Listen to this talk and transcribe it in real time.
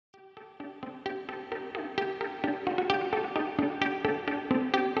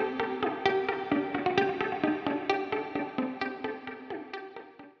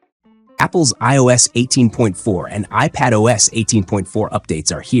Apple's iOS 18.4 and iPadOS 18.4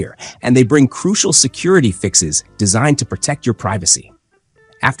 updates are here, and they bring crucial security fixes designed to protect your privacy.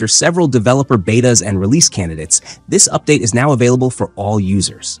 After several developer betas and release candidates, this update is now available for all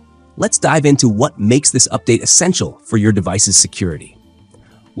users. Let's dive into what makes this update essential for your device's security.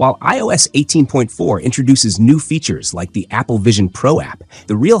 While iOS 18.4 introduces new features like the Apple Vision Pro app,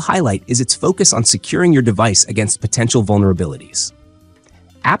 the real highlight is its focus on securing your device against potential vulnerabilities.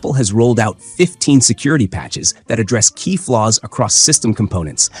 Apple has rolled out 15 security patches that address key flaws across system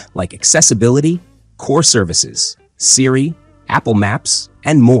components like accessibility, core services, Siri, Apple Maps,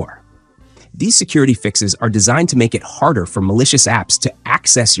 and more. These security fixes are designed to make it harder for malicious apps to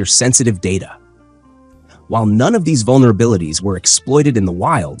access your sensitive data. While none of these vulnerabilities were exploited in the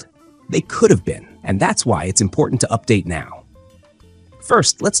wild, they could have been, and that's why it's important to update now.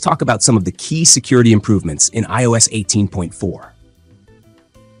 First, let's talk about some of the key security improvements in iOS 18.4.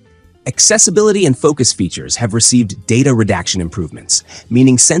 Accessibility and focus features have received data redaction improvements,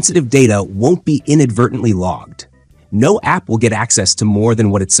 meaning sensitive data won't be inadvertently logged. No app will get access to more than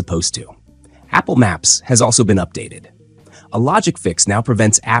what it's supposed to. Apple Maps has also been updated. A logic fix now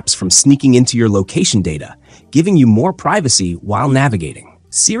prevents apps from sneaking into your location data, giving you more privacy while navigating.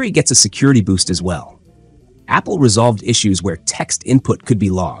 Siri gets a security boost as well. Apple resolved issues where text input could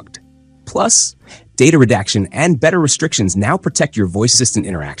be logged. Plus, data redaction and better restrictions now protect your voice assistant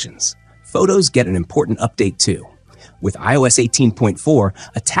interactions. Photos get an important update too. With iOS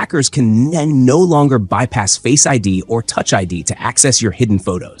 18.4, attackers can then no longer bypass Face ID or Touch ID to access your hidden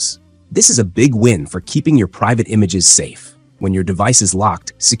photos. This is a big win for keeping your private images safe. When your device is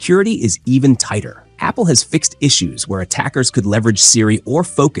locked, security is even tighter. Apple has fixed issues where attackers could leverage Siri or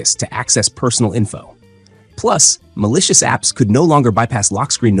Focus to access personal info. Plus, malicious apps could no longer bypass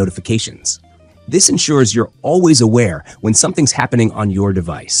lock screen notifications. This ensures you're always aware when something's happening on your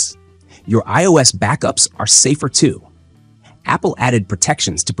device. Your iOS backups are safer too. Apple added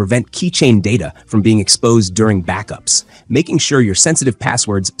protections to prevent keychain data from being exposed during backups, making sure your sensitive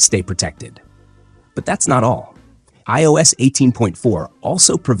passwords stay protected. But that's not all. iOS 18.4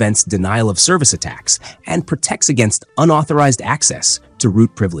 also prevents denial of service attacks and protects against unauthorized access to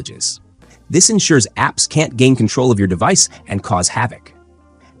root privileges. This ensures apps can't gain control of your device and cause havoc.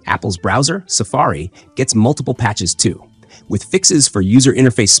 Apple's browser, Safari, gets multiple patches too. With fixes for user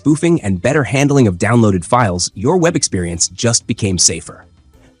interface spoofing and better handling of downloaded files, your web experience just became safer.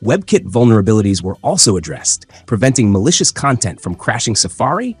 WebKit vulnerabilities were also addressed, preventing malicious content from crashing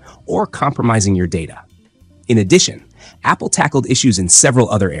Safari or compromising your data. In addition, Apple tackled issues in several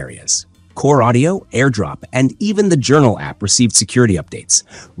other areas. Core Audio, AirDrop, and even the Journal app received security updates,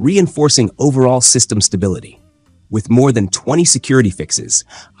 reinforcing overall system stability. With more than 20 security fixes,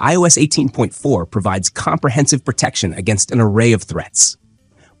 iOS 18.4 provides comprehensive protection against an array of threats.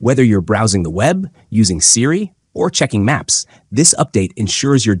 Whether you're browsing the web, using Siri, or checking maps, this update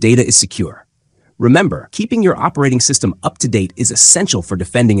ensures your data is secure. Remember, keeping your operating system up to date is essential for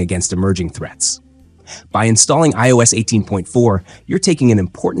defending against emerging threats. By installing iOS 18.4, you're taking an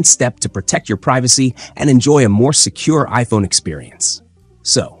important step to protect your privacy and enjoy a more secure iPhone experience.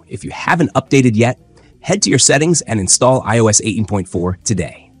 So, if you haven't updated yet, head to your settings and install iOS 18.4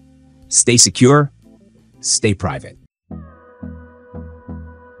 today. Stay secure, stay private.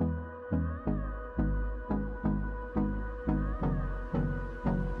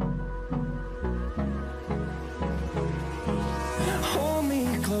 Hold me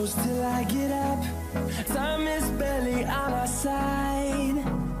close till I get up. Time is barely on our side.